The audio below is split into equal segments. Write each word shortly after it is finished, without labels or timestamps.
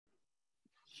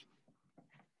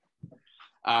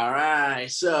All right.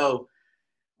 So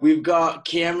we've got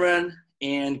Cameron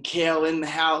and Cale in the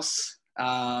house.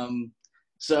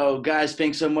 So guys,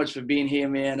 thanks so much for being here,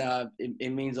 man.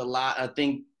 It means a lot. I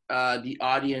think the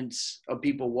audience of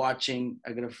people watching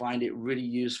are going to find it really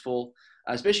useful,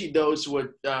 especially those who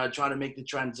are trying to make the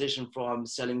transition from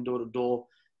selling door to door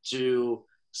to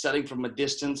selling from a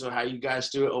distance, or how you guys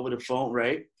do it over the phone,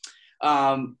 right?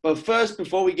 But first,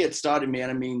 before we get started, man,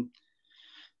 I mean,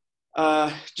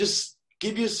 just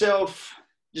give yourself,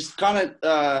 just kind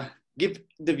of give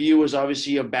the viewers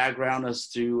obviously a background as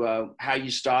to how you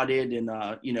started and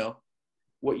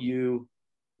what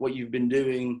you've been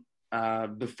doing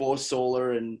before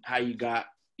solar and how you got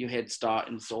your head start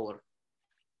in solar.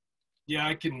 Yeah,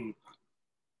 I can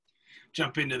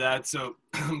jump into that. So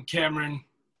Cameron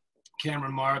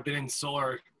Marr, I've been in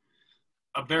solar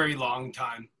a very long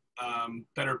time,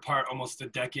 better part almost a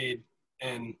decade,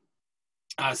 and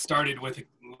I started with a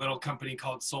little company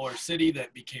called Solar City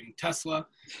that became Tesla,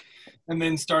 and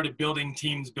then started building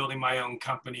teams, building my own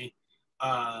company,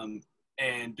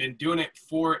 and been doing it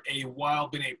for a while.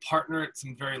 Been a partner at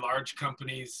some very large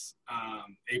companies,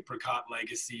 Apricot,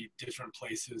 Legacy, different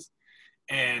places,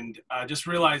 and just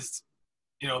realized,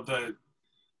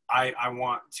 I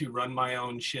want to run my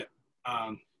own ship.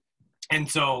 And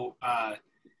so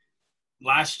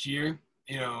last year,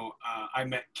 I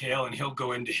met Cale, and he'll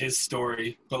go into his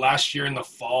story. But last year in the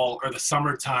fall or the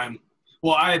summertime,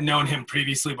 well, I had known him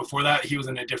previously before that. He was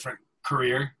in a different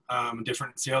career,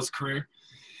 different sales career.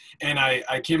 And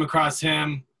I came across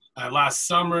him last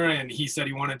summer, and he said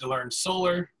he wanted to learn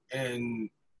solar. And,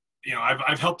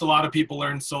 I've helped a lot of people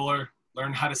learn solar,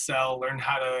 learn how to sell, learn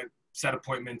how to set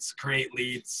appointments, create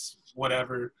leads,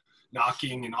 whatever,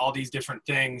 knocking and all these different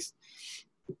things.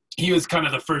 He was kind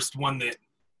of the first one that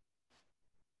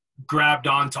grabbed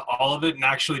onto all of it and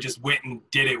actually just went and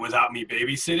did it without me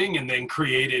babysitting, and then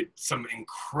created some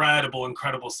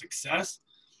incredible success.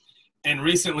 And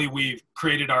recently we've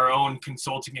created our own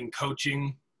consulting and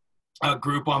coaching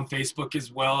group on Facebook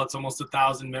as well. It's almost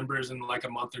 1,000 members in like a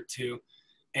month or two.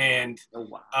 And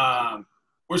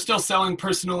we're still selling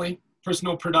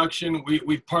personal production.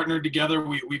 We've partnered together.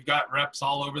 We've got reps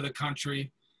all over the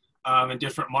country in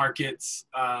different markets,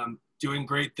 doing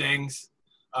great things.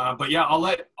 But yeah, I'll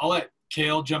let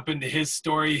Cale jump into his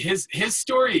story. His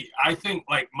story, I think,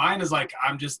 like mine is like,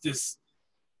 I'm just this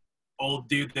old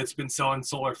dude that's been selling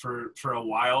solar for a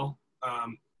while,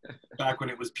 back when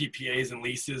it was PPAs and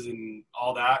leases and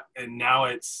all that. And now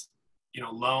it's,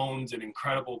 loans and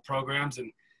incredible programs.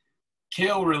 And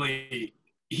Cale really,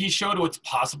 he showed what's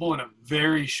possible in a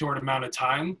very short amount of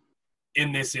time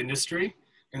in this industry.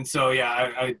 And so, yeah,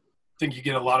 I think you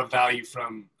get a lot of value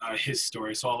from his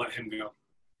story. So I'll let him go.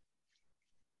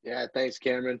 Yeah, thanks,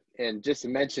 Cameron. And just to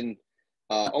mention,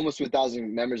 almost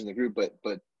 1,000 members in the group,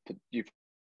 but you've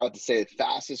got to say the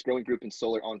fastest growing group in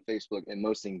solar on Facebook and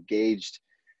most engaged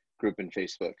group in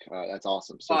Facebook. That's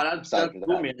awesome. So That's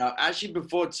cool, man. Now, actually,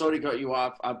 before sorry to cut you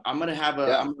off, I'm gonna have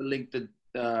I'm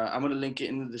gonna link it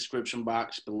in the description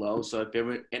box below. So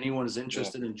if anyone is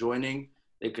interested in joining,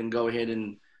 they can go ahead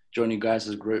and join you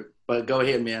guys' group. But go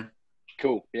ahead, man.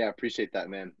 Cool. Yeah, appreciate that,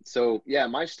 man. So yeah,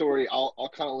 my story,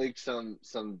 I'll kind of leak some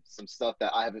stuff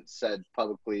that I haven't said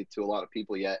publicly to a lot of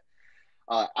people yet.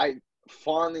 I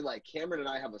fondly, like, Cameron and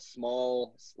I have a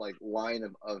small like line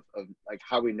of like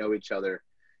how we know each other.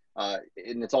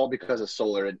 And it's all because of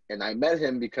solar. And I met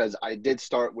him because I did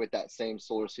start with that same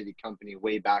Solar City company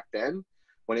way back then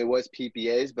when it was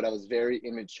PPAs, but I was very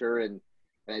immature and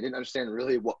I didn't understand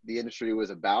really what the industry was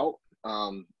about.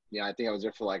 I think I was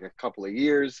there for like a couple of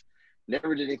years.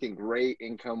 Never did anything great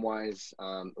income wise.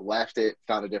 Left it,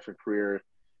 found a different career,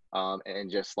 and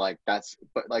just like that's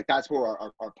where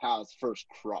our paths first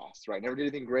crossed, right? Never did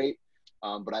anything great,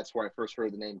 but that's where I first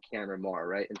heard the name Cameron Marr,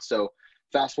 right? And so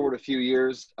fast forward a few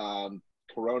years,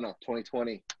 Corona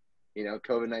 2020,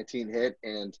 COVID-19 hit,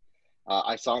 and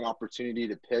I saw an opportunity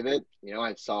to pivot.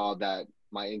 I saw that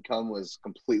my income was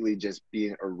completely just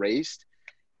being erased,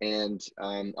 and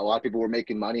a lot of people were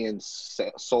making money in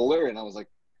solar, and I was like,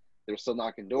 they're still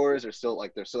knocking doors. They're still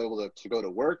able to go to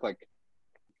work. Like,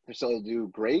 they're still able to do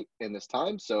great in this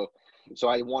time. So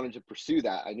I wanted to pursue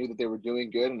that. I knew that they were doing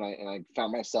good. And I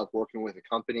found myself working with a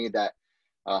company that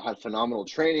had phenomenal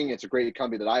training. It's a great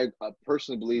company that I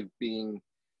personally believe, being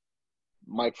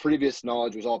my previous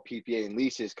knowledge was all PPA and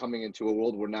leases, coming into a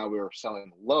world where now we were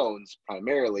selling loans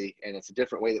primarily. And it's a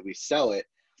different way that we sell it.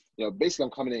 Basically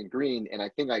I'm coming in green, and I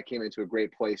think I came into a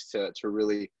great place to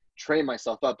really train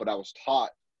myself up, but I was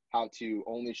taught how to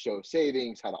only show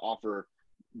savings, how to offer,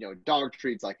 dog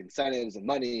treats like incentives and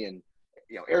money and,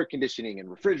 air conditioning and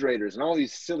refrigerators and all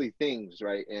these silly things,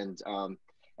 right? And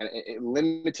And it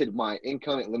limited my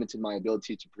income. It limited my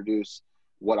ability to produce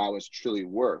what I was truly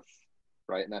worth,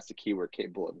 right? And that's the key word,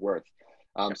 capable of worth.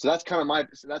 So that's kind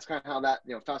of how that,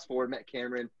 fast forward, met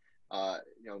Cameron,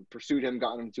 pursued him,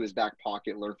 got him into his back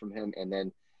pocket, learned from him. And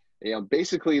then,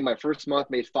 basically my first month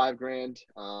made $5,000,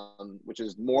 which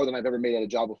is more than I've ever made at a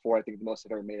job before. I think the most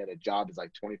I've ever made at a job is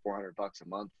like $2,400 a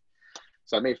month.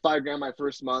 So I made $5,000 my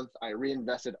first month. I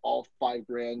reinvested all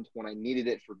 $5,000 when I needed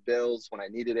it for bills, when I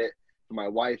needed it for my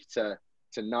wife to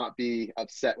not be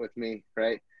upset with me,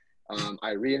 right?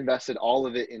 I reinvested all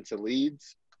of it into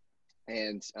leads.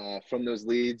 And from those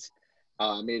leads,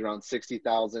 I made around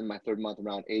 60,000. My third month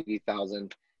around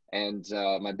 80,000, and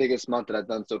my biggest month that I've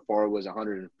done so far was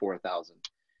 104,000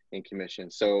 in commission.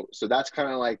 So that's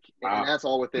kind of like, wow. And that's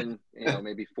all within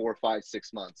maybe 4, 5,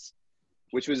 6 months,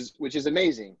 which is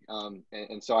amazing.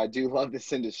 And so I do love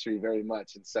this industry very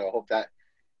much, and so I hope that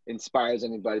inspires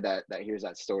anybody that hears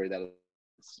that story. That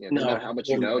it's, no matter how much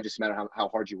you know, just no matter how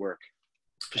hard you work,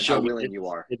 and how willing you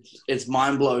are. It's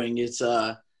mind blowing. It's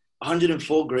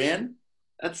 104 grand.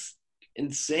 That's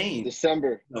insane.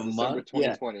 December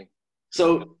 2020. Yeah.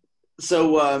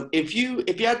 So if you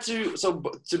had to,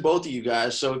 to both of you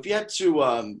guys, so if you had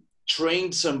to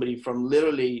train somebody from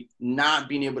literally not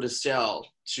being able to sell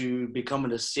to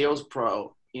becoming a sales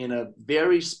pro in a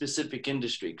very specific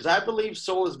industry, because I believe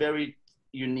soul is very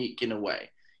unique in a way.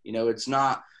 It's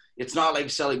not like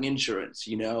selling insurance,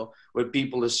 where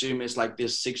people assume it's like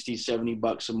this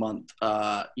 $60-$70 a month,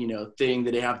 thing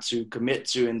that they have to commit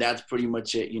to. And that's pretty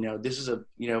much it. This is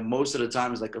most of the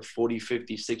time it's like a 40,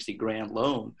 50, 60 grand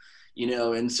loan,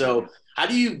 and so how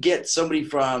do you get somebody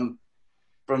from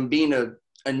being a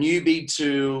newbie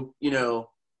to,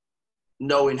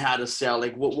 knowing how to sell?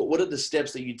 Like what are the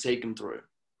steps that you take them through?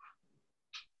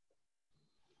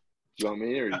 You want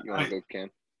me, or you want to go,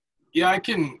 Cam? Yeah, I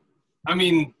can. I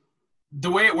mean, the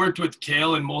way it worked with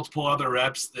Cale and multiple other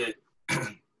reps that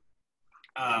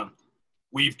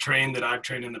we've trained, that I've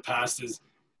trained in the past, is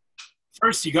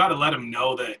first you got to let them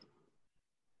know that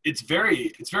it's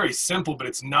very simple, but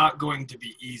it's not going to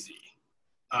be easy.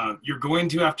 You're going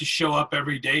to have to show up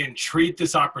every day and treat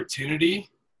this opportunity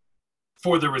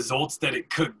for the results that it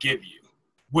could give you,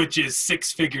 which is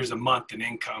 6 figures a month in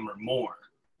income or more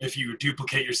if you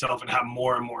duplicate yourself and have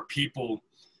more and more people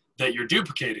that you're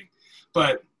duplicating.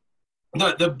 But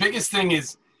the biggest thing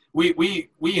is we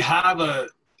have a,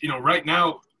 right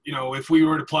now, if we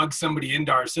were to plug somebody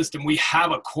into our system, we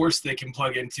have a course they can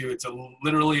plug into. It's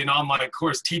literally an online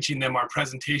course teaching them our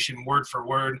presentation word for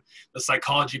word, the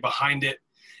psychology behind it,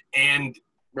 and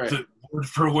the word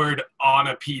for word on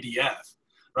a PDF,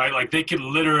 right? Like they could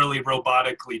literally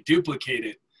robotically duplicate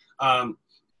it.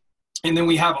 And then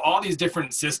we have all these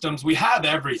different systems. We have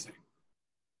everything,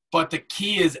 but the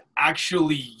key is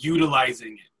actually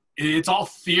utilizing it. It's all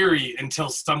theory until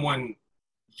someone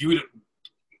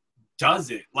does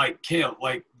it, like Cale.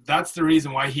 Like that's the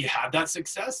reason why he had that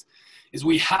success, is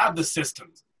we have the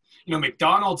systems.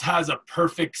 McDonald's has a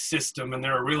perfect system, and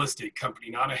they're a real estate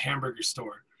company, not a hamburger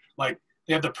store. Like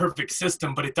they have the perfect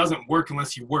system, but it doesn't work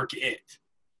unless you work it.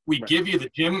 We give you the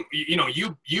gym,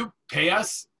 you pay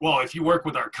us. Well, if you work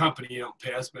with our company, you don't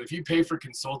pay us, but if you pay for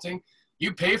consulting,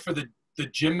 you pay for the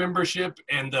gym membership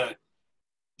and the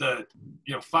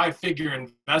 5-figure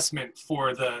investment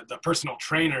for the personal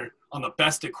trainer on the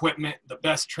best equipment, the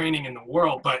best training in the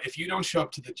world. But if you don't show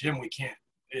up to the gym, we can't.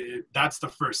 That's the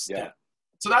first step. Yeah.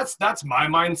 So that's my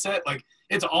mindset. Like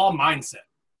it's all mindset.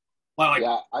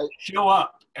 Show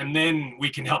up, and then we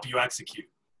can help you execute.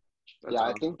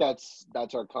 I think that's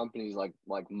our company's like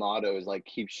motto is like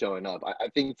keep showing up. I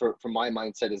think for my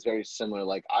mindset is very similar.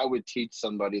 Like I would teach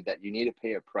somebody that you need to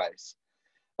pay a price.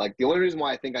 Like the only reason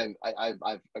why I think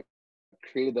I've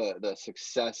created the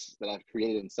success that I've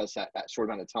created in such that short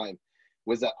amount of time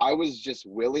was that I was just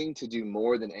willing to do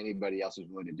more than anybody else was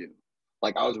willing to do.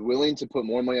 Like I was willing to put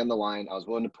more money on the line. I was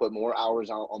willing to put more hours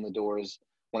out on the doors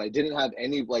when I didn't have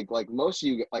any, like most of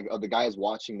you, like of the guys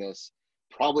watching this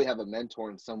probably have a mentor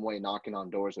in some way knocking on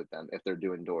doors with them if they're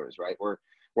doing doors, right? Or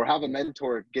have a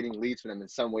mentor getting leads for them in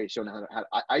some way, showing how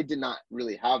I did not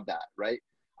really have that, right?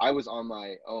 I was on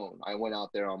my own. I went out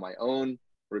there on my own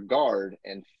regard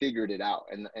and figured it out.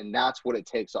 And that's what it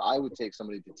takes. So I would take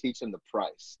somebody to teach them the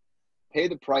price. Pay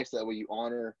the price, that way you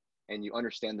honor and you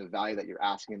understand the value that you're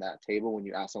asking at that table when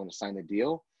you ask someone to sign the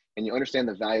deal, and you understand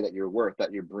the value that you're worth,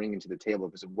 that you're bringing to the table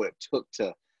because of what it took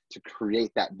to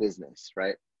create that business,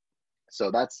 right?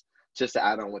 So that's just to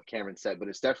add on what Cameron said, but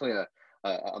it's definitely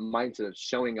a mindset of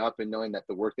showing up and knowing that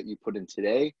the work that you put in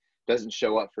today doesn't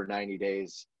show up for 90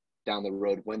 days down the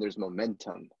road when there's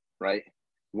momentum, right?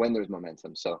 When there's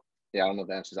momentum. So Yeah, I don't know if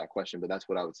that answers that question, but that's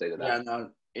what I would say to that. Yeah, no,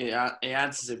 it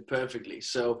answers it perfectly.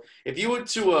 So if you were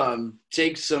to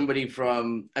take somebody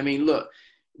from, I mean, look,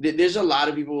 there's a lot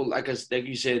of people like us, like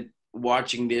you said,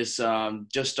 watching this,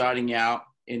 just starting out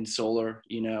in solar.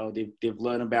 You know, they've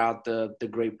learned about the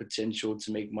great potential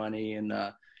to make money, and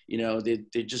you know,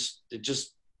 they just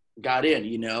got in.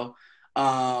 You know,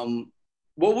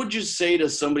 what would you say to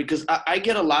somebody? Because I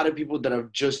get a lot of people that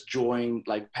have just joined,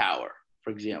 like Power, for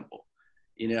example.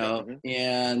 You know, Mm-hmm.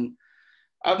 and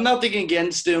I've nothing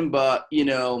against him, but you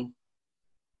know,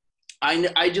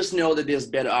 I just know that there's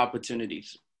better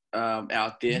opportunities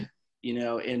out there, you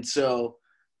know, and so,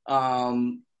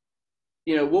 um,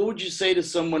 you know, what would you say to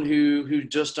someone who's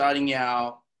just starting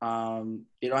out?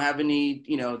 They don't have any,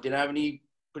 you know, they don't have any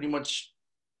pretty much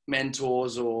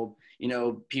mentors or you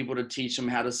know people to teach them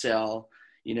how to sell.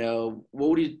 You know,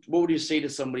 what would you say to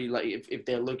somebody like if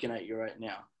they're looking at you right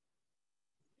now?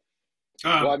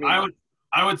 Well, I mean,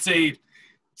 I would say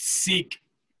seek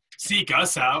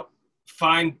us out,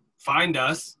 find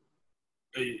us.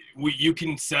 You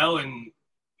can sell in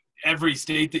every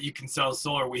state that you can sell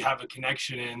solar. We have a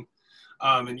connection in,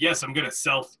 and yes, I'm going to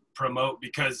self promote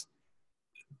because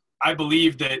I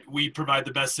believe that we provide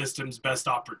the best systems, best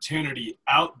opportunity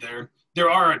out there.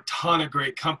 There are a ton of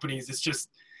great companies. It's just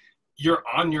you're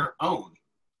on your own.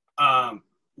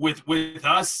 With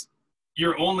us,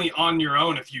 you're only on your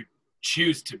own if you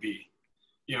choose to be.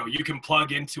 You know, you can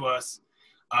plug into us,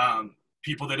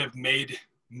 people that have made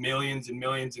millions and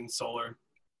millions in solar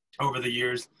over the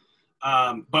years.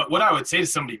 But what I would say to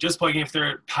somebody just plugging if they're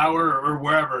at Power or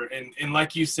wherever, and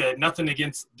like you said, nothing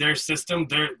against their system.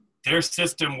 Their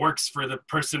system works for the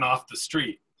person off the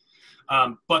street.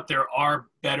 But there are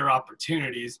better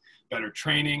opportunities, better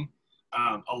training,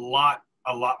 a lot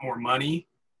more money,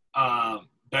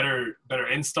 better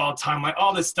install time, like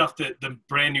all this stuff that the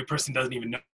brand new person doesn't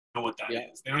even know what that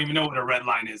is. They don't even know what a red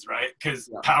line is, right? Because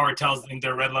Power tells them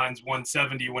their red line's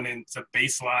 170 when it's a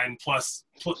baseline plus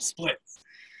splits.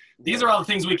 These are all the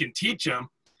things we can teach them,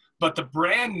 but the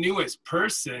brand newest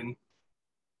person,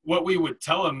 what we would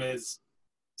tell them is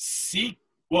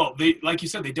they, like you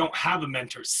said, they don't have a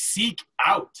mentor. Seek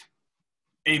out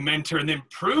a mentor and then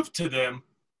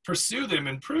pursue them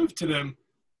and prove to them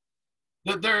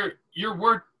that you're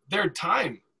worth their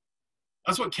time.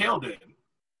 That's what Cale did.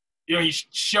 You know, he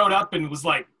showed up and was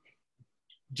like,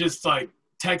 just like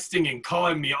texting and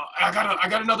calling me. I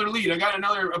got another lead. I got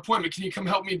another appointment. Can you come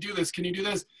help me do this? Can you do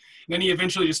this? And then he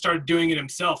eventually just started doing it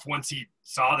himself once he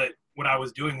saw that what I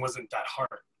was doing wasn't that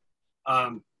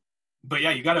hard. But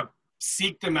yeah, you got to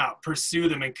seek them out, pursue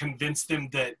them, and convince them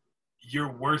that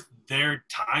you're worth their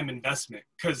time investment.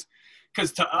 Because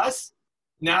to us,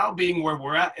 now being where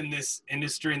we're at in this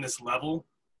industry and this level,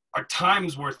 our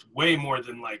time's worth way more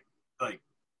than like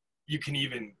you can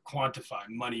even quantify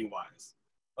money wise.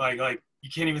 Like you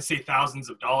can't even say thousands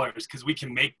of dollars because we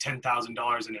can make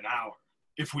 $10,000 in an hour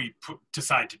if we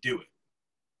decide to do it.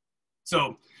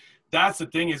 So that's the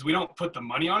thing, is we don't put the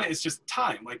money on it. It's just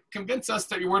time. Like, convince us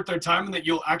that you're worth our time and that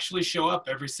you'll actually show up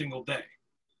every single day.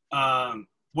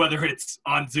 Whether it's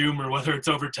on Zoom or whether it's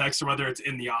over text or whether it's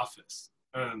in the office,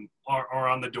 or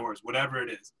on the doors, whatever it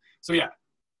is. So yeah,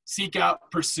 seek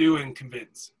out, pursue, and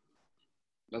convince.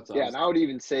 That's awesome. Yeah, and I would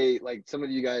even say, like, some of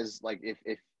you guys, like,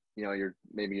 if you know, you're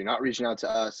not reaching out to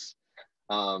us,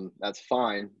 that's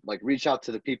fine. Like, reach out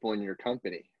to the people in your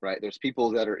company, right? There's people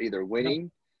that are either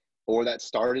winning or that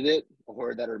started it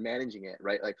or that are managing it,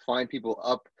 right? Like, find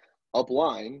people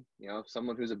upline, you know,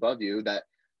 someone who's above you that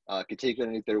could take you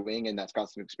underneath their wing and that's got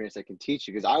some experience that can teach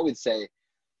you. Because I would say,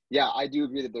 yeah, I do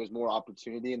agree that there's more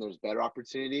opportunity and there's better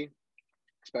opportunity,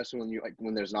 especially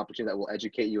when there's an opportunity that will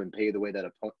educate you and pay you the way that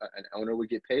an owner would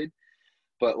get paid.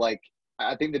 But like,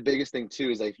 I think the biggest thing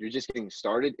too is, like, if you're just getting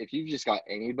started, if you've just got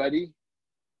anybody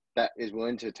that is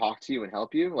willing to talk to you and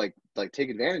help you, like take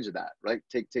advantage of that, right?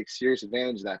 Take serious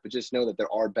advantage of that. But just know that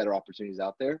there are better opportunities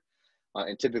out there,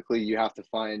 and typically you have to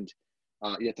find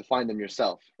them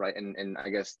yourself, right? And I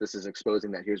guess this is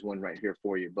exposing that here's one right here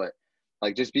for you. But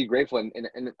like, just be grateful.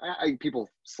 And people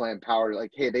slam Power,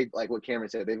 like, hey, they, like what Cameron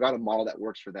said, they've got a model that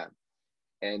works for them.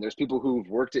 And there's people who've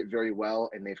worked it very well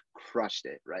and they've crushed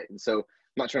it, right? And so I'm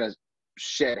not trying to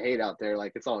shed hate out there,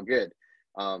 like, it's all good.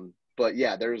 But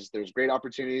yeah, there's great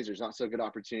opportunities, there's not so good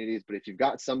opportunities. But if you've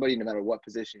got somebody, no matter what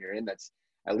position you're in, that's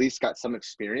at least got some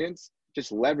experience,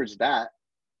 just leverage that.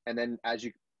 And then as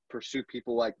you pursue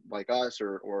people like us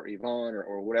or Yvonne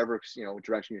or whatever, you know,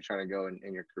 direction you're trying to go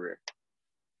in your career.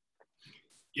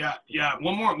 Yeah.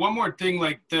 One more thing,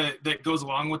 like, that goes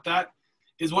along with that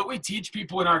is what we teach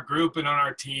people in our group and on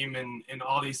our team and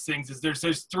all these things is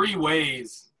there's 3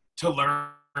 ways to learn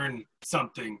learn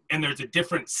something, and there's a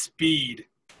different speed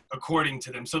according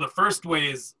to them. So the first way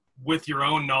is with your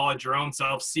own knowledge, your own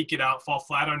self, seek it out, fall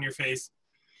flat on your face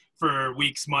for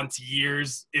weeks, months,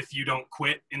 years if you don't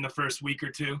quit in the first week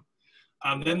or two.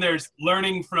 Then there's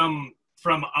learning from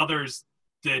others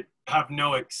that have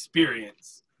no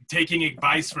experience, taking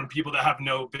advice from people that have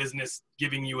no business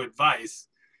giving you advice,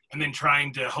 and then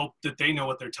trying to hope that they know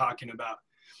what they're talking about.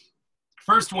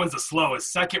 First one's the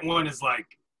slowest. Second one is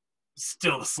like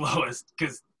still the slowest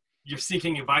because you're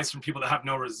seeking advice from people that have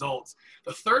no results.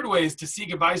 The third way is to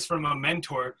seek advice from a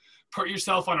mentor. Put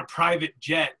yourself on a private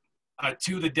jet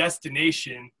to the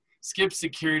destination, skip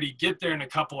security, get there in a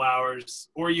couple hours,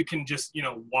 or you can just,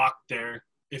 walk there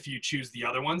if you choose the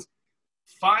other ones.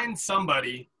 Find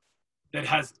somebody that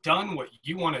has done what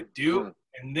you want to do,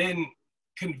 and then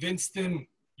convince them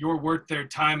you're worth their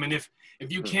time. And if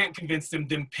you can't convince them,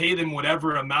 then pay them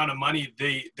whatever amount of money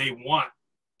they want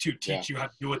to teach you how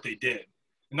to do what they did.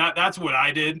 And that's what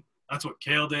I did. That's what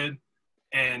Cale did.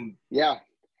 And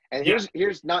and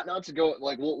here's not to go,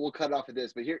 like, we'll cut off of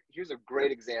this, but here's a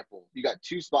great example. You got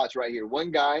two spots right here. One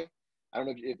guy, I don't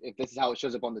know if this is how it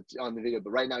shows up on the video,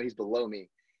 but right now he's below me.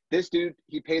 This dude,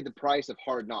 he paid the price of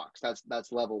hard knocks.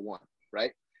 That's level one,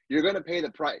 right? You're going to pay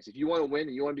the price. If you want to win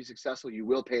and you want to be successful, you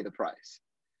will pay the price.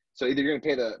 So either you're going to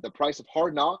pay the price of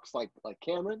hard knocks, like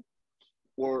Cameron,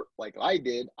 or like I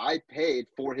did, I paid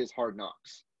for his hard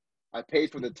knocks. I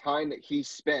paid for the time that he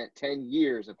spent 10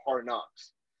 years of hard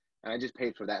knocks. And I just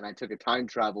paid for that. And I took a time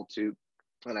travel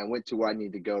and I went to where I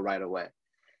needed to go right away.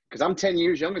 Because I'm 10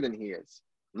 years younger than he is.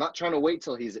 I'm not trying to wait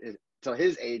till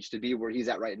his age to be where he's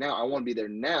at right now. I want to be there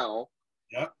now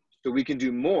so we can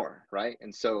do more, right?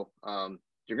 And so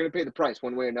you're going to pay the price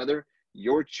one way or another.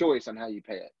 Your choice on how you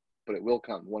pay it. But it will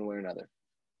come one way or another.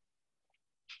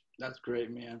 That's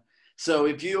great, man. So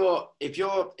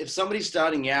if somebody's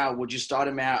starting out, would you start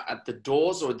them out at the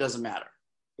doors, or it doesn't matter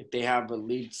if they have a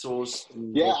lead source?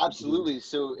 Yeah, absolutely.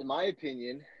 So in my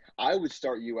opinion, I would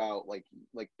start you out like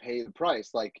pay the price.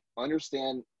 Like,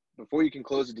 understand before you can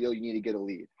close a deal, you need to get a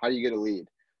lead. How do you get a lead?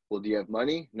 Well, do you have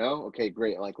money? No? Okay,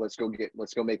 great. Like, let's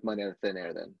go make money out of thin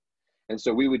air then. And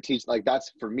so we would teach, like,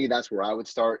 that's where I would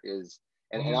start is,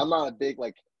 and I'm not a big,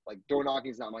 like door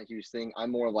knocking is not my huge thing.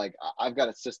 I'm more like, I've got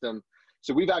a system.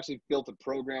 So we've actually built a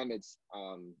program. It's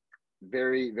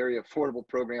very, very affordable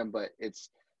program, but it's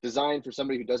designed for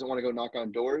somebody who doesn't want to go knock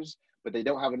on doors, but they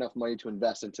don't have enough money to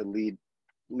invest into lead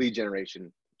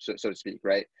generation, so to speak,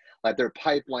 right? Like, their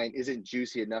pipeline isn't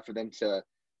juicy enough for them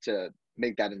to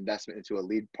make that investment into a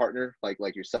lead partner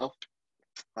like yourself.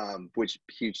 Which,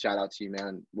 huge shout out to you,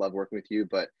 man. Love working with you.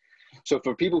 But so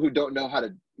for people who don't know how to,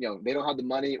 they don't have the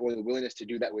money or the willingness to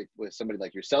do that with somebody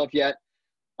like yourself yet,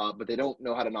 but they don't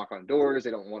know how to knock on doors, they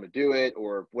don't want to do it,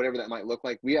 or whatever that might look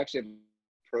like, we actually have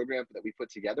a program that we put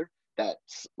together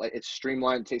that's like, it's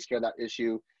streamlined, takes care of that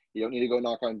issue. You don't need to go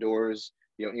knock on doors.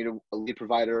 You don't need a lead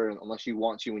provider unless you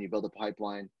want to when you build a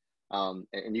pipeline.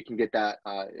 And you can get that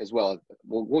as well.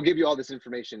 We'll give you all this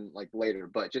information like later,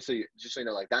 but just so you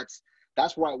know, like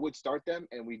that's where I would start them,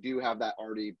 and we do have that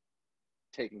already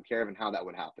taken care of and how that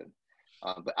would happen.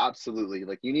 But absolutely,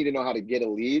 like, you need to know how to get a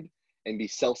lead and be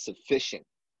self-sufficient.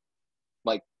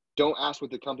 Like, don't ask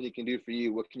what the company can do for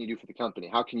you. What can you do for the company?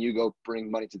 How can you go bring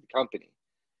money to the company,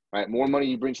 right? More money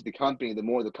you bring to the company, the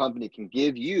more the company can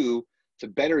give you to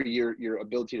better your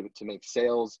ability to make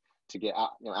sales, to get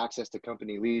access to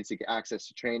company leads, to get access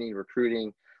to training,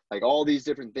 recruiting, like all these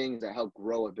different things that help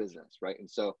grow a business, right? And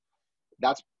so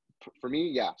that's, for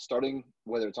me, starting,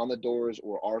 whether it's on the doors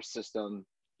or our system,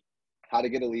 how to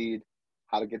get a lead,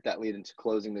 how to get that lead into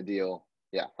closing the deal.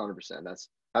 100%.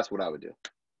 That's what I would do.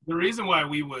 The reason why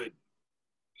we would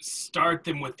start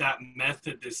them with that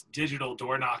method, this digital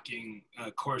door knocking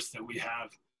course that we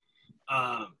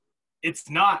have, it's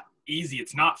not easy.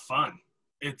 It's not fun.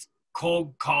 It's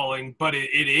cold calling, but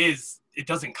it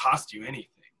doesn't cost you anything.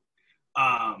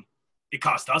 It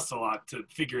cost us a lot to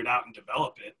figure it out and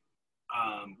develop it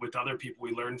with other people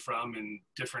we learned from and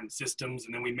different systems,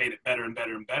 and then we made it better and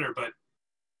better and better. But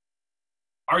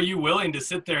are you willing to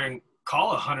sit there and call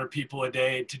 100 people a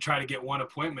day to try to get one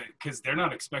appointment? Because they're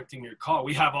not expecting your call.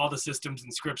 We have all the systems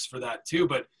and scripts for that too.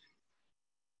 But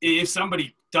if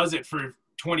somebody does it for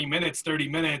 20 minutes, 30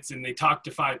 minutes, and they talk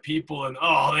to 5 people and,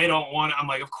 they don't want it, I'm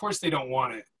like, of course they don't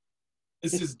want it.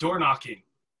 This is door knocking.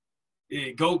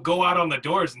 Go out on the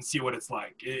doors and see what it's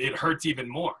like. It hurts even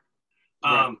more.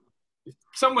 Right. If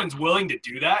someone's willing to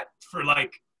do that for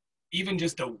like even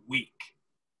just a week,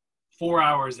 4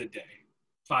 hours a day,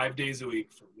 5 days a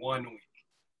week for 1 week,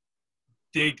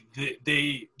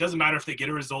 they doesn't matter if they get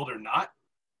a result or not.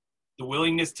 The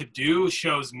willingness to do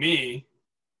shows me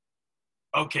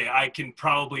okay, I can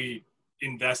probably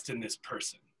invest in this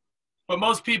person. But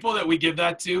most people that we give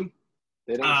that to,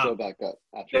 They don't show back up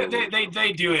after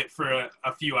they do it for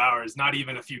a few hours, not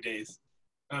even a few days.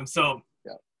 So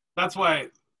yeah. That's why,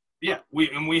 yeah,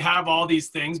 we have all these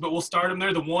things, but we'll start them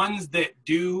there. The ones that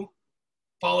do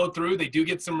follow through, they do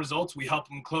get some results. We help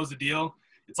them close the deal.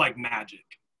 It's like magic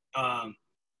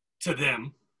to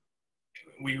them.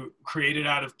 We create it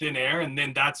out of thin air, and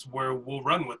then that's where we'll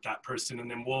run with that person, and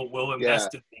then we'll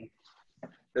invest in them.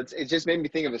 It just made me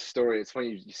think of a story. It's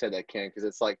funny you said that, Ken, because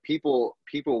it's like people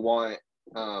want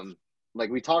like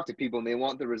we talk to people and they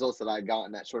want the results that I got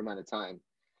in that short amount of time.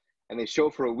 And they show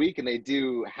for a week and they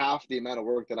do half the amount of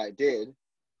work that I did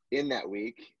in that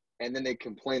week. And then they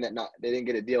complain that they didn't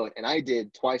get a deal. And I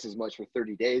did twice as much for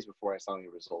 30 days before I saw any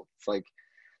results. It's like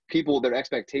people, their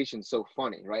expectations so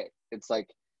funny, right? It's like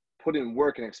put in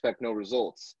work and expect no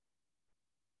results.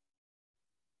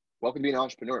 Welcome to being an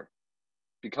entrepreneur.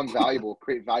 Become valuable,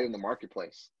 create value in the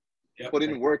marketplace. Yep. Put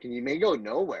in work and you may go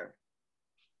nowhere.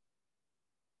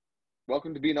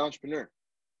 Welcome to being an entrepreneur.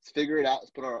 Let's figure it out.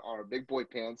 Let's put our big boy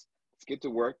pants. Let's get to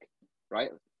work, right?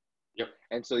 Yep.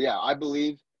 And so, yeah, I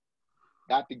believe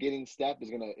that beginning step is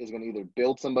gonna either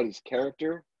build somebody's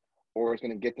character or it's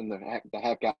gonna get them the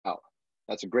heck out.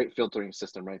 That's a great filtering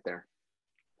system right there.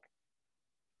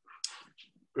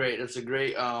 Great. That's a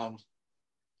great. That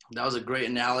was a great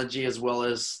analogy, as well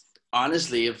as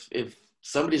honestly, if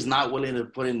somebody's not willing to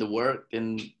put in the work,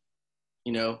 then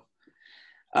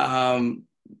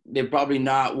they're probably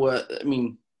not worth. I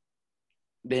mean,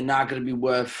 they're not going to be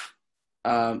worth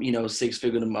 6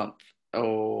 figures a month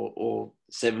or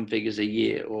 7 figures a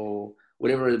year or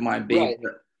whatever it might be. Right.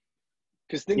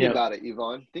 Because think about it,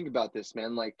 Yvonne. Think about this,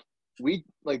 man.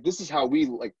 This is how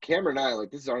Cameron and I,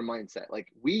 this is our mindset.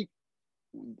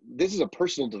 This is a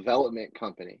personal development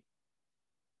company.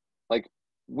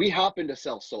 We happen to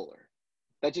sell solar.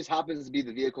 That just happens to be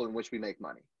the vehicle in which we make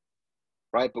money,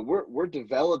 right? But we're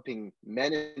developing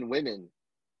men and women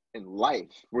in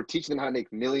life. We're teaching them how to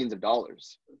make millions of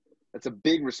dollars. That's a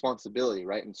big responsibility,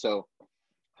 right? And so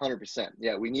 100%.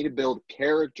 Yeah, we need to build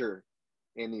character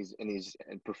in these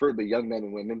and preferably young men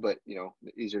and women, but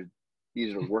easier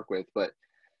to work with. But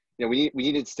we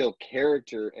need to instill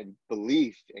character and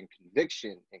belief and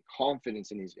conviction and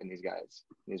confidence in these guys,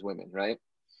 these women, right?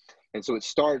 And so it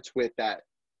starts with that.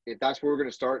 If that's where we're going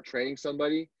to start training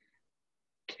somebody,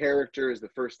 character is the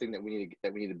first thing that we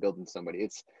need to build in somebody.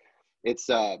 It's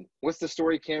what's the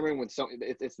story, Cameron? When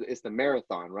it's the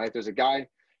marathon, right? There's a guy,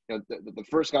 the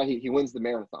first guy, he wins the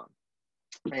marathon,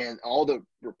 and all the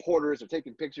reporters are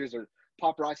taking pictures, or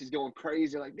paparazzi's going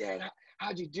crazy. They're like, man,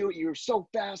 how'd you do it? You were so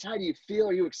fast. How do you feel?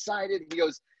 Are you excited? He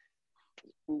goes,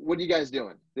 what are you guys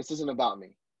doing? This isn't about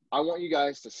me. I want you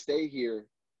guys to stay here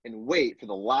and wait for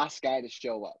the last guy to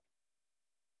show up.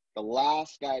 The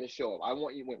last guy to show up. I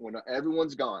want you, when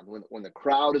everyone's gone, when the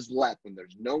crowd is left, when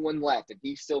there's no one left, and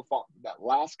he still that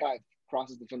last guy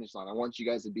crosses the finish line. I want you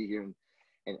guys to be here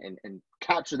and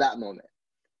capture that moment.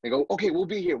 They go, okay, we'll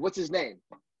be here. What's his name?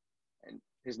 And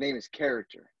his name is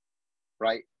character,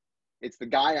 right? It's the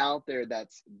guy out there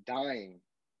that's dying,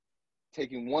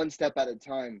 taking one step at a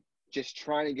time, just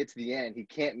trying to get to the end. He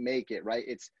can't make it, right?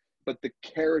 But the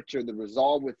character, the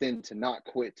resolve within to not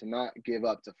quit, to not give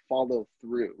up, to follow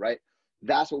through, right?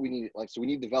 That's what we need. So we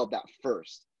need to develop that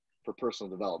first for personal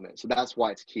development. So that's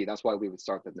why it's key. That's why we would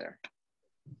start them there.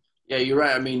 Yeah, you're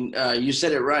right. I mean, you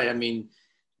said it right. I mean,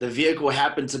 the vehicle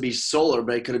happened to be solar,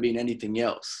 but it could have been anything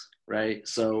else, right?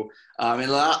 So,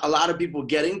 and a lot of people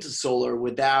get into solar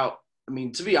without, I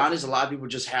mean, to be honest, a lot of people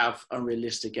just have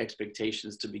unrealistic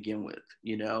expectations to begin with,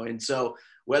 and so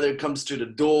whether it comes to the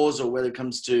doors or whether it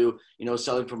comes to,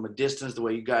 selling from a distance, the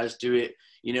way you guys do it,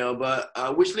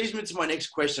 but which leads me to my next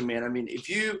question, man. I mean,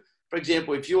 for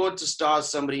example, if you were to start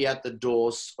somebody at the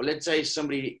doors, or let's say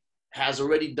somebody has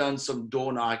already done some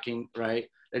door knocking, right?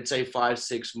 Let's say 5,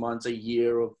 6 months, a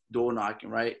year of door knocking,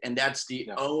 right? And that's the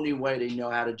only way they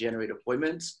know how to generate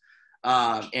appointments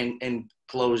and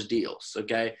close deals,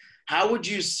 okay? How would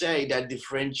you say that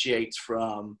differentiates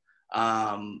from,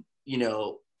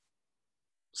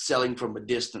 selling from a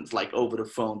distance, like over the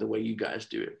phone, the way you guys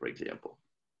do it, for example?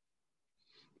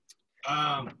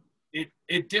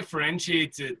 It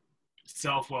differentiates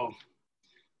itself, well,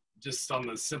 just on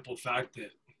the simple fact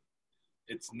that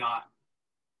it's not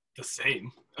the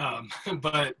same.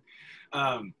 But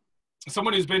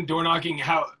someone who's been door knocking,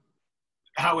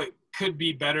 how it could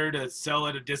be better to sell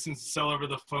at a distance, sell over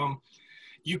the phone,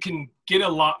 you can get a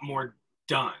lot more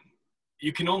done.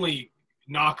 You can only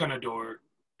knock on a door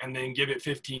and then give it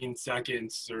 15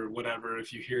 seconds or whatever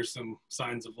if you hear some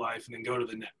signs of life, and then go to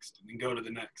the next, and then go to the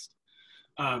next.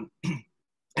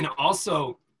 And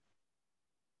also,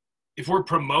 if we're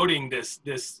promoting this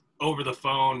over the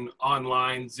phone,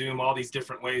 online, Zoom, all these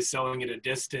different ways, selling at a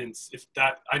distance, if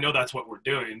that, I know that's what we're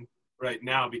doing right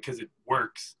now because it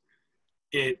works.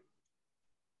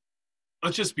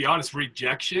 Let's just be honest,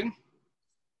 rejection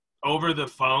over the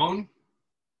phone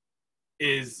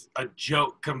is a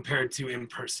joke compared to in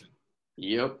person.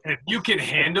 Yep. If you can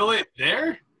handle it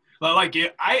there, like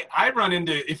I run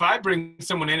into, if I bring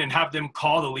someone in and have them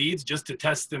call the leads just to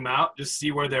test them out, just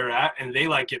see where they're at, and they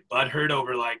like get butthurt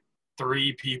over like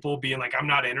 3 people being like, I'm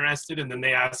not interested, and then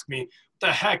they ask me, what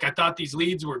the heck, I thought these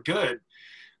leads were good.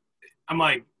 I'm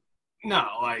like, no,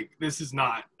 like this is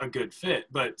not a good fit.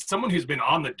 But someone who's been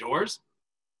on the doors,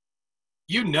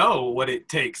 you know what it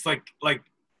takes. Like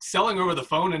selling over the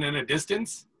phone and in a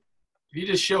distance, if you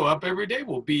just show up every day,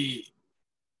 will be,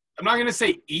 I'm not going to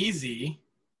say easy.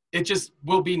 It just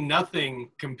will be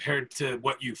nothing compared to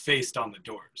what you faced on the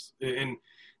doors. And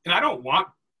I don't want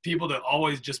people to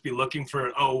always just be looking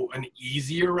for, an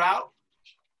easier route.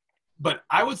 But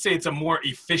I would say it's a more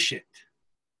efficient,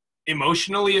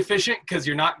 emotionally efficient, because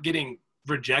you're not getting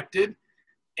rejected,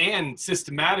 and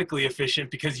systematically efficient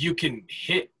because you can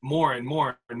hit more and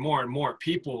more and more and more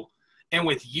people. And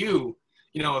with you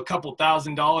know, a couple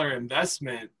 $1,000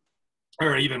 investment,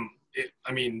 or even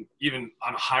on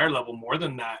a higher level, more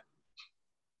than that,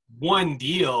 one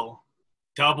deal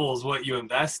doubles what you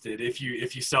invested if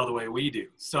you sell the way we do.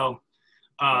 So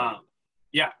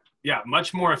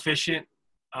much more efficient,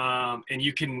 and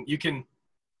you can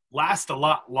last a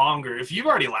lot longer. If you've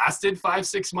already lasted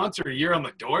 5-6 months or a year on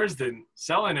the doors, then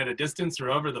selling at a distance or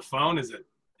over the phone is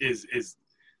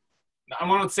I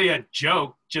won't say a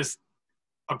joke, just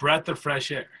a breath of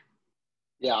fresh air.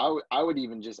 Yeah, I would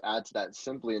even just add to that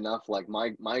simply enough. Like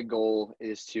my goal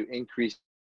is to increase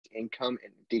income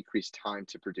and decrease time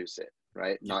to produce it,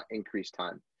 right? Yeah. Not increase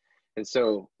time. And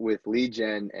so with lead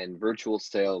gen and virtual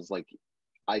sales, like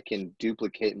I can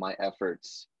duplicate my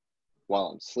efforts while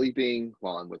I'm sleeping,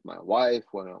 while I'm with my wife,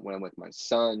 when I'm with my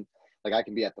son. Like I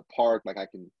can be at the park, like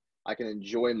I can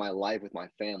enjoy my life with my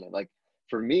family. Like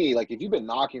for me, like if you've been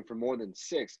knocking for more than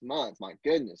 6 months, my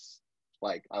goodness,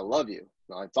 like I love you.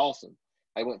 No, it's awesome.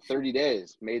 I went 30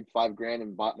 days, made $5,000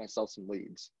 and bought myself some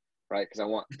leads, right? Because I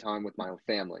want time with my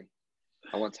family.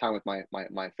 I want time with my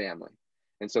family.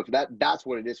 And so for that's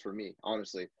what it is for me,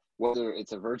 honestly. Whether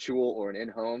it's a virtual or an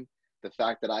in-home, the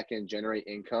fact that I can generate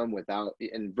income without,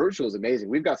 and virtual is amazing.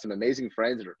 We've got some amazing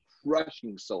friends that are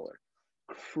crushing solar,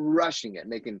 crushing it,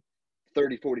 making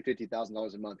 $30,000, $40,000,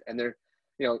 $50,000 a month. And they're,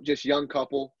 just young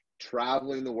couple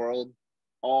traveling the world,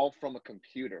 all from a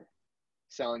computer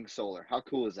selling solar. How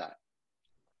cool is that?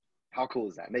 How cool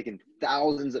is that? Making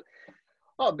thousands of,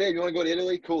 oh, babe, you want to go to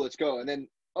Italy? Cool, let's go. And then,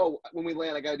 oh, when we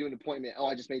land, I got to do an appointment. Oh,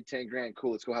 I just made $10,000.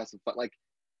 Cool, let's go have some fun. Like,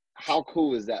 how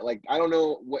cool is that? Like, I don't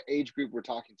know what age group we're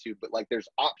talking to, but like there's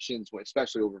options,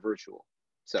 especially over virtual.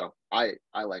 So I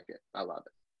like it. I love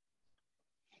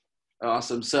it.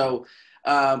 Awesome. So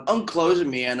on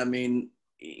closing, man, I mean,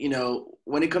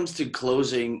 when it comes to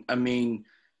closing, I mean,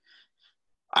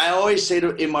 I always say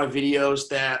in my videos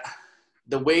that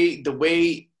the way,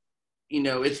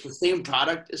 it's the same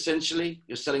product, essentially.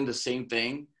 You're selling the same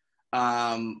thing.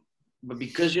 But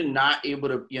because you're not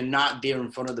there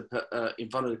in front of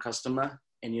the customer,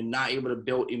 and you're not able to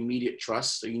build immediate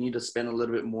trust. So you need to spend a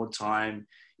little bit more time,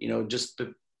 just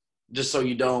so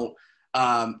you don't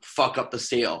fuck up the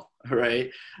sale, right?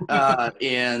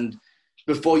 And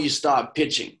before you start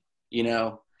pitching,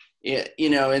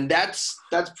 and that's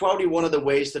probably one of the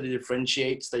ways that it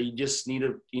differentiates. That you just need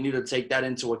to take that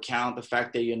into account. The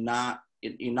fact that you're not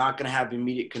going to have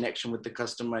immediate connection with the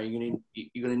customer. You're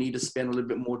going to need to spend a little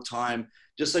bit more time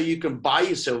just so you can buy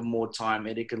yourself more time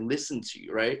and they can listen to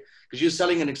you, right? Because you're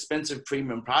selling an expensive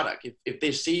premium product. If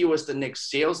they see you as the next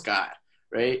sales guy,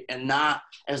 right, and not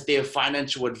as their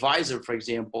financial advisor, for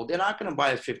example, they're not going to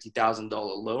buy a $50,000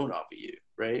 loan off of you,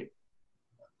 right?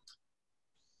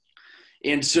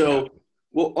 And so,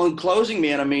 well, on closing,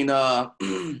 man, I mean,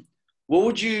 what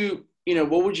would you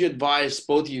advise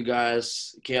both of you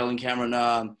guys, Cale and Cameron?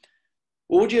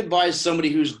 What would you advise somebody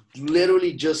who's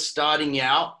literally just starting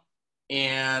out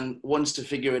and wants to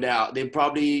figure it out? They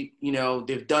probably,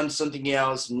 they've done something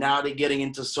else. Now they're getting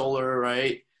into solar,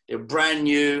 right? They're brand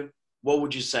new. What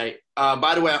would you say?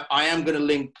 By the way, I am going to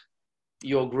link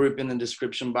your group in the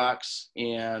description box,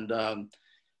 and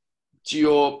to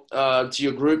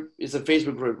your group. It's a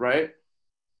Facebook group, right?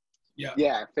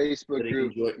 Yeah, Facebook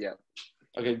group. Yeah.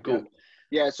 Okay, cool.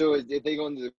 Yeah, so if they go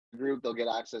into the group, they'll get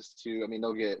access to,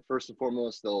 they'll get, first and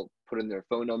foremost, they'll put in their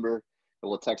phone number, and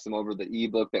we'll text them over the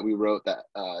ebook that we wrote that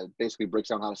basically breaks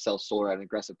down how to sell solar at an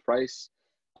aggressive price.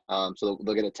 So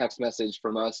they'll get a text message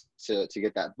from us to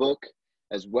get that book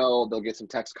as well. They'll get some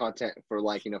text content for,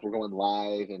 like, if we're going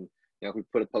live, and, if we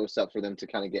put a post up for them to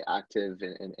kind of get active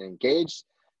and engaged.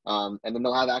 And then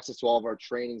they'll have access to all of our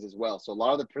trainings as well. So a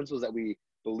lot of the principles that we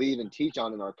believe and teach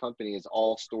on in our company is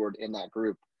all stored in that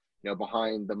group,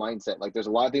 behind the mindset. Like, there's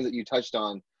a lot of things that you touched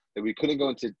on that we couldn't go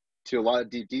into a lot of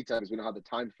deep detail because we don't have the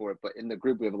time for it. But in the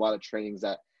group, we have a lot of trainings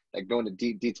that go into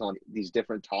deep detail on these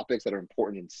different topics that are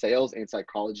important in sales and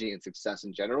psychology and success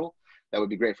in general. That would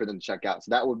be great for them to check out. So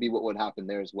that would be what would happen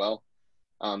there as well.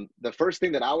 The first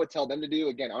thing that I would tell them to do,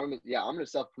 again, I'm going to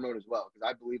self-promote as well, because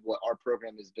I believe what our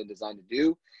program has been designed to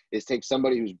do is take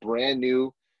somebody who's brand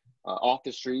new off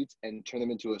the streets and turn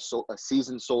them into a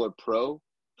seasoned solar pro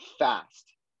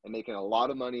fast and making a lot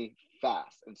of money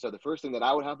fast. And so the first thing that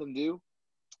I would have them do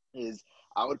is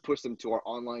I would push them to our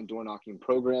online door knocking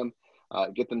program,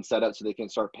 get them set up so they can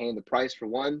start paying the price for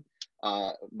one,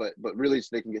 but really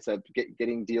so they can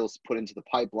getting deals put into the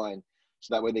pipeline.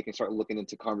 So that way they can start looking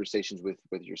into conversations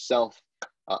with yourself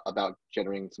about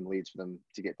generating some leads for them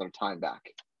to get their time back.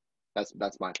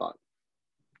 That's my thought.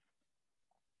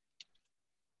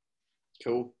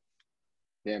 Cool.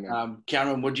 Yeah, man.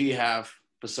 Cameron, what do you have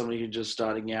for somebody who's just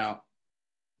starting out?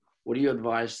 What do you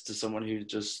advise to someone who's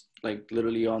just like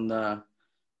literally on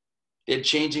they're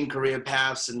changing career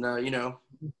paths, and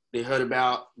they heard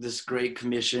about this great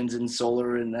commissions in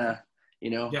solar, and now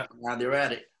they're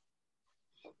at it?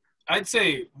 I'd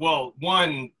say, well,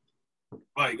 one,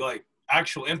 like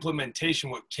actual implementation,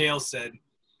 what Cale said,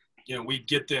 we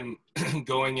get them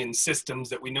going in systems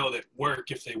that we know that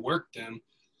work if they work them.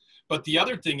 But the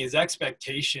other thing is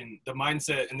expectation, the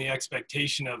mindset and the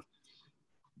expectation of,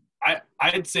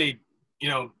 I'd say,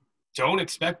 don't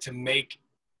expect to make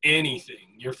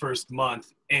anything your first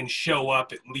month and show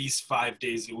up at least 5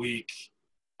 days a week.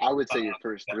 I would say your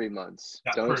first 3 months.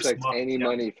 Don't expect any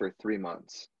money for 3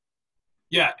 months.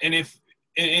 Yeah, and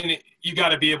you got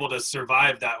to be able to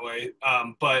survive that way.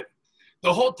 But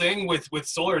the whole thing with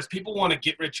solar is people want a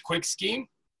get-rich-quick scheme.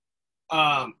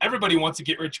 Everybody wants a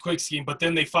get-rich-quick scheme, but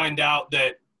then they find out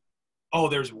that,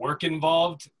 there's work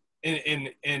involved, and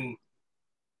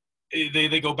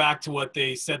they go back to what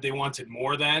they said they wanted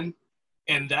more than.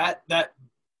 And I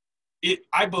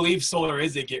believe solar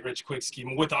is a get-rich-quick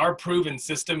scheme. With our proven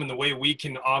system and the way we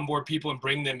can onboard people and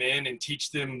bring them in and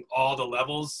teach them all the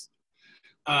levels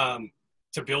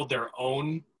to build their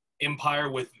own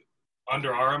empire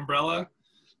under our umbrella,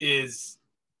 is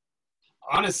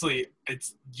honestly,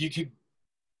 you could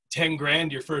 10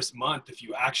 grand your first month if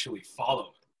you actually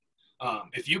follow it.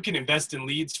 If you can invest in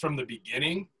leads from the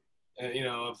beginning,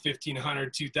 $1,500,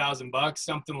 $2,000,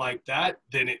 something like that,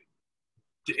 then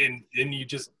you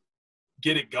just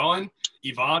get it going.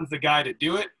 Yvonne's the guy to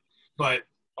do it. But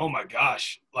oh my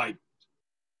gosh, like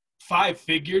 5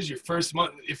 figures your first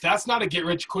month, if that's not a get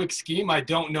rich quick scheme, I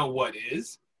don't know what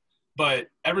is. But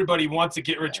everybody wants a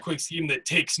get rich quick scheme that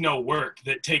takes no work,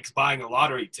 that takes buying a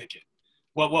lottery ticket.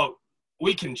 Well,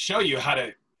 we can show you how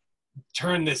to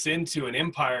turn this into an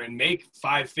empire and make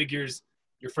 5 figures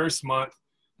your first month,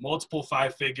 multiple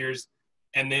 5 figures,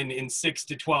 and then in 6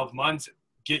 to 12 months,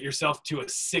 get yourself to a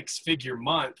 6-figure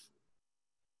month.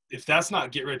 If that's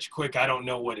not get rich quick, I don't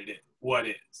know what it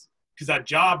is. Because that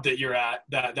job that you're at,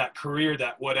 that career,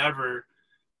 that whatever,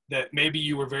 that maybe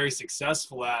you were very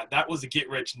successful at, that was a get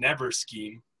rich never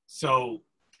scheme. So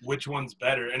which one's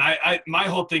better? And my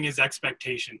whole thing is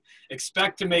expectation.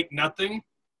 Expect to make nothing,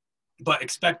 but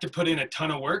expect to put in a ton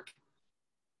of work,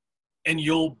 and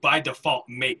you'll by default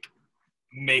make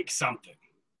something.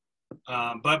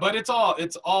 But it's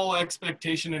all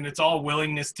expectation, and it's all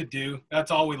willingness to do.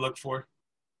 That's all we look for.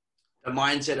 The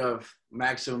mindset of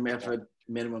maximum effort,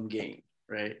 minimum gain,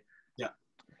 right? Yeah.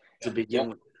 To begin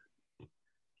with.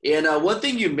 And one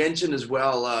thing you mentioned as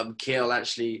well, Cale,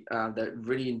 actually, that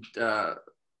really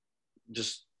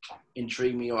just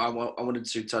intrigued me, or I wanted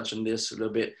to touch on this a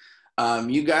little bit.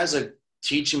 You guys are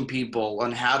teaching people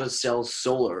on how to sell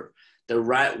solar the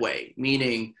right way,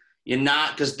 meaning you're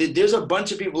not, because there's a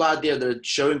bunch of people out there that are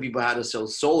showing people how to sell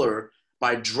solar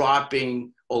by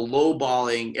dropping or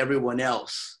lowballing everyone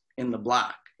else in the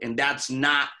block. And that's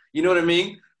not, you know what I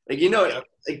mean?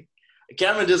 Like,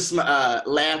 Cameron just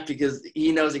laughed because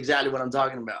he knows exactly what I'm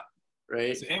talking about, right?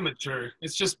 It's amateur.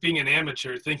 It's just being an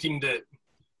amateur, thinking that,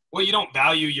 well, you don't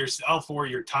value yourself or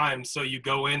your time, so you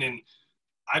go in and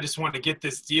I just want to get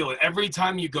this deal. And every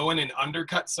time you go in and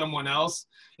undercut someone else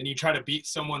and you try to beat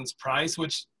someone's price,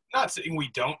 which not saying we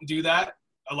don't do that.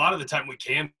 A lot of the time we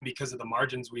can because of the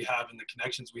margins we have and the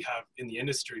connections we have in the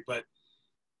industry, but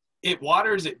it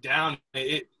waters it down.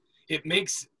 It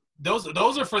makes those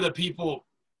are for the people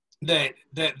that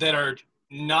are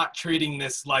not treating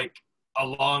this like a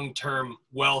long-term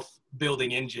wealth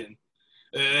building engine.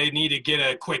 They need to get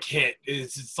a quick hit.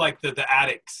 It's like the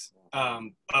addicts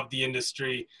of the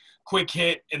industry, quick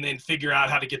hit and then figure out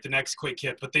how to get the next quick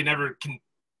hit, but they never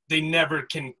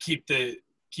can keep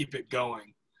it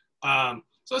going.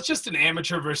 So it's just an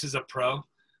amateur versus a pro.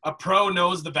 A pro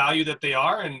knows the value that they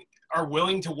are and are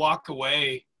willing to walk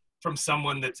away from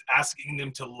someone that's asking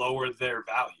them to lower their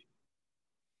value.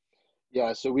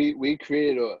 Yeah, so we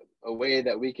created a way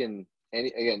that we can,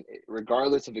 again,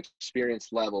 regardless of experience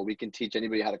level, we can teach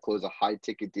anybody how to close a high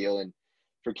ticket deal. And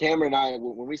for Cameron and I,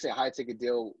 when we say high ticket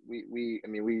deal, we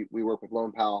work with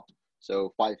Loan Pal,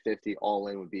 so 550 all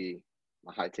in would be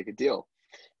a high ticket deal,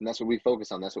 and that's what we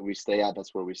focus on. That's what we stay at.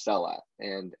 That's where we sell at.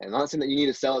 And not saying that you need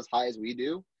to sell as high as we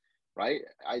do, right?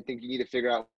 I think you need to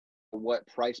figure out what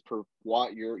price per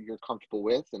watt you're comfortable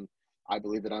with, and I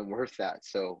believe that I'm worth that,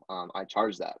 so I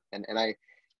charge that. And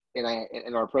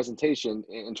in our presentation,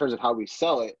 in terms of how we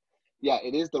sell it, yeah,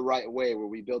 it is the right way where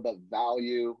we build that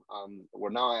value. We're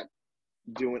not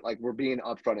doing, like, we're being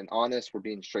upfront and honest. We're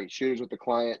being straight shooters with the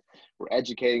client. We're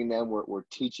educating them. We're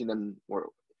teaching them.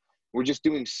 We're just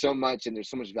doing so much, and there's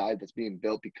so much value that's being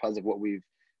built because of what we've,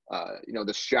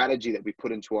 the strategy that we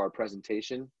put into our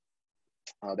presentation,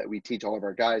 that we teach all of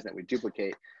our guys, that we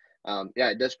duplicate.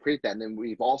 It does create that. And then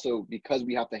we've also, because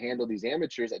we have to handle these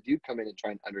amateurs that do come in and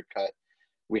try and undercut,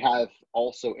 we have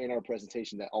also in our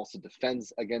presentation that also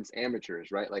defends against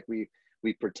amateurs, right? Like we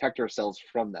protect ourselves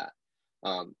from that,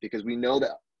 because we know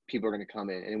that people are going to come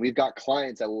in, and we've got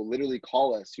clients that will literally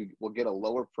call us who will get a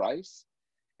lower price,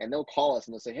 and they'll call us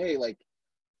and they'll say, hey, like,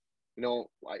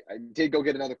 I did go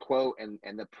get another quote, and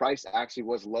the price actually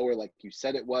was lower like you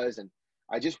said it was, and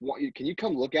I just want you, can you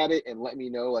come look at it and let me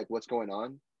know like what's going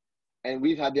on? And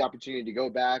we've had the opportunity to go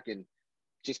back and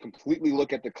just completely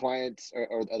look at the client's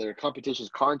or their competition's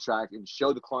contract and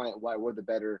show the client why we're the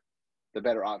better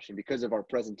option, because of our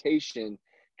presentation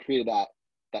created that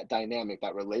dynamic,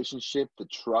 that relationship, the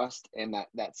trust, and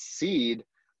that seed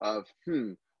of,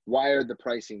 why are the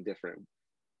pricing different?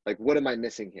 Like, what am I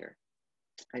missing here?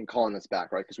 And calling us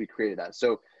back, right? Because we created that.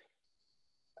 So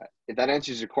if that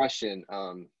answers your question,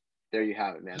 there you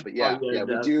have it, man. But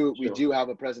we do have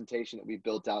a presentation that we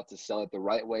built out to sell it the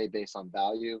right way based on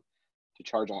value, to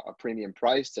charge a premium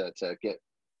price to get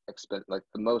the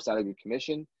most out of your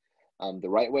commission, the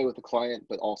right way with the client,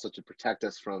 but also to protect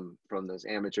us from those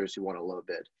amateurs who want a low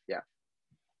bid. Yeah.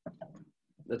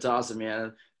 That's awesome,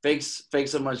 man. Thanks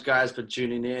so much, guys, for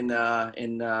tuning in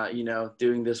and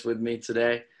doing this with me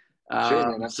today.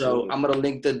 Sure, man, so I'm gonna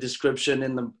link the description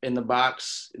in the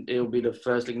box. It'll be the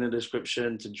first link in the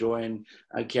description to join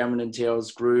Cameron and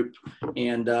Cale's group,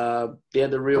 and they're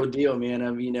the real deal, man.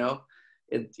 I've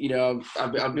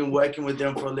been working with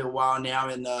them for a little while now,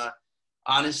 and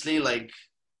honestly, like,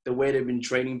 the way they've been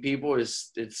training people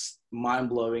it's mind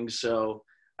blowing. So,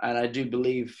 and I do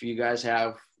believe you guys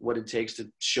have what it takes to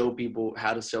show people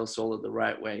how to sell solar the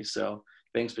right way. So,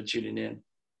 thanks for tuning in.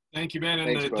 Thank you, man.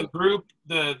 And the group,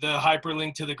 the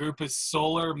hyperlink to the group is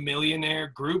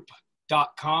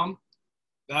solarmillionairegroup.com.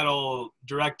 That'll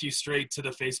direct you straight to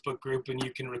the Facebook group, and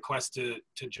you can request to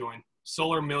join.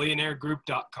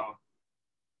 solarmillionairegroup.com.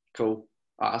 Cool.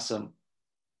 Awesome.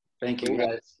 Thank you,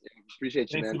 guys.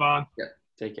 Appreciate you, man. Thanks, Yvonne. Yeah.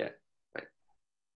 Take care.